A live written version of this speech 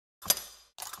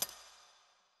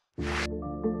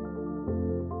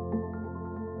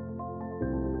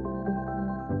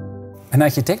Ein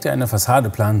Architekt, der eine Fassade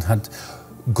plant, hat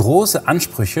große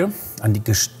Ansprüche an die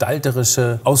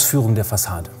gestalterische Ausführung der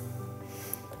Fassade.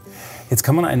 Jetzt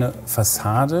kann man eine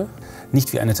Fassade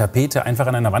nicht wie eine Tapete einfach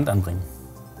an einer Wand anbringen,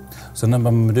 sondern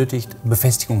man benötigt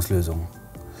Befestigungslösungen.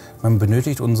 Man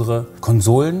benötigt unsere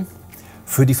Konsolen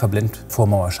für die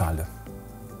Verblendvormauerschale.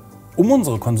 Um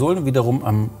unsere Konsolen wiederum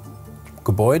am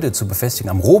Gebäude zu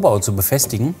befestigen, am Rohbau zu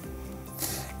befestigen,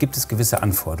 gibt es gewisse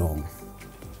Anforderungen.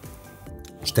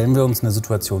 Stellen wir uns eine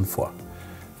Situation vor.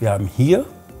 Wir haben hier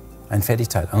ein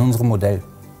Fertigteil an unserem Modell.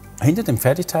 Hinter dem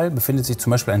Fertigteil befindet sich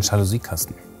zum Beispiel ein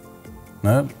Jalousiekasten,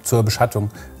 zur Beschattung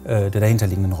der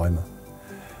dahinterliegenden Räume.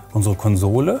 Unsere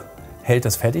Konsole hält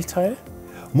das Fertigteil,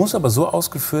 muss aber so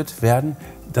ausgeführt werden,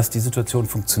 dass die Situation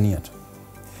funktioniert.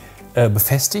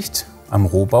 Befestigt am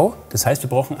Rohbau, das heißt, wir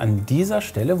brauchen an dieser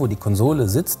Stelle, wo die Konsole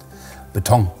sitzt,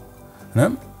 Beton.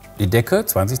 Die Decke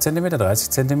 20 cm, 30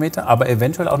 cm, aber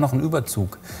eventuell auch noch einen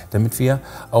Überzug, damit wir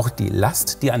auch die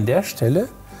Last, die an der Stelle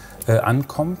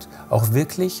ankommt, auch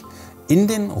wirklich in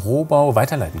den Rohbau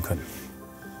weiterleiten können.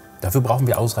 Dafür brauchen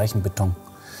wir ausreichend Beton.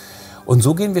 Und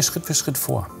so gehen wir Schritt für Schritt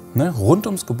vor. Rund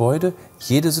ums Gebäude,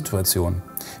 jede Situation.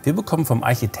 Wir bekommen vom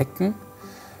Architekten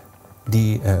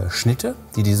die Schnitte,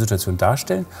 die die Situation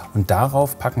darstellen, und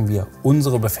darauf packen wir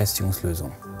unsere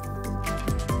Befestigungslösung.